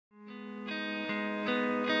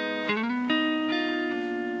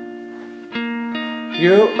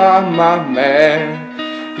You are my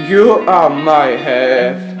man, you are my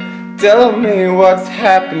half. Tell me what's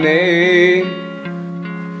happening.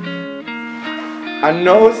 I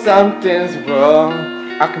know something's wrong.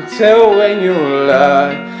 I can tell when you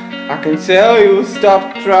lie. I can tell you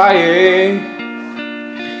stop trying.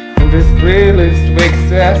 And this realist week's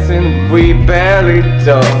lesson we barely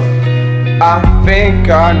talk. I think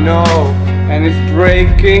I know, and it's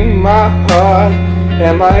breaking my heart.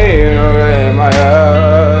 Am I in or am I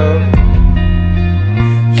out?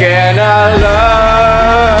 Can I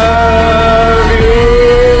love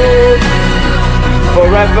you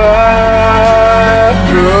forever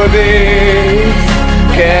through this?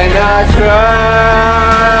 Can I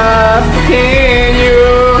trust in you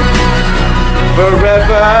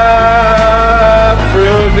forever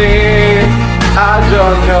through this? I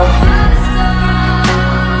don't know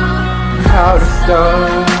how to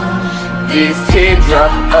start. These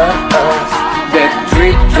teardrops, that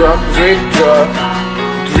drip drop, drip drop,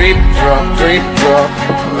 drip drop, drip drop.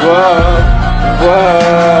 Whoa,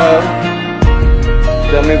 whoa.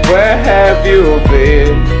 Tell me, where have you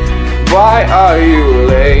been? Why are you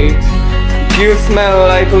late? You smell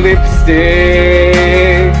like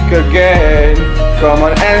lipstick again. Come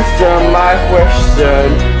on, answer my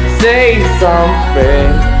question. Say something.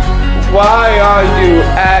 Why are you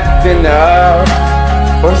acting up?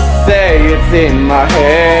 Or say it's in my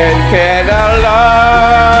head. Can I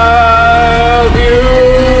love you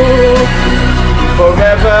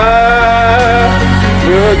forever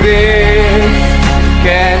through this?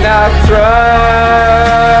 Can I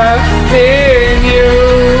trust in you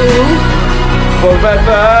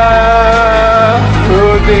forever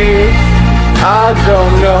through this? I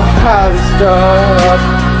don't know how to stop,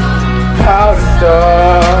 how to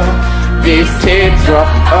stop. These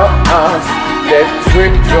teardrops, that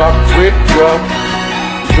drip drop, drip drop,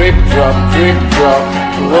 drip drop, drip drop.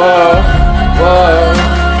 Whoa, whoa.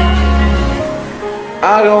 I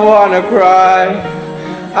don't wanna cry,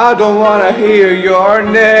 I don't wanna hear your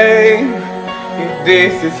name. If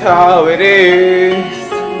this is how it is,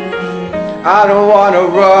 I don't wanna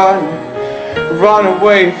run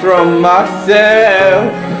away from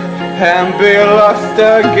myself and be lost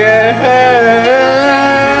again.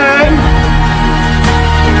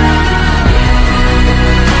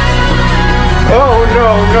 Oh no,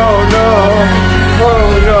 no, no, oh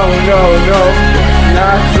no, no, no,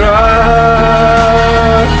 not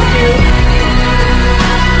trust you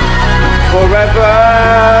forever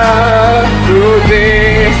through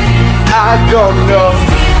this. I don't know,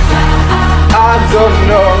 I don't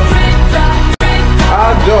know, I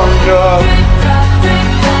don't know.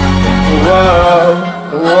 Whoa,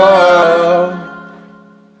 whoa.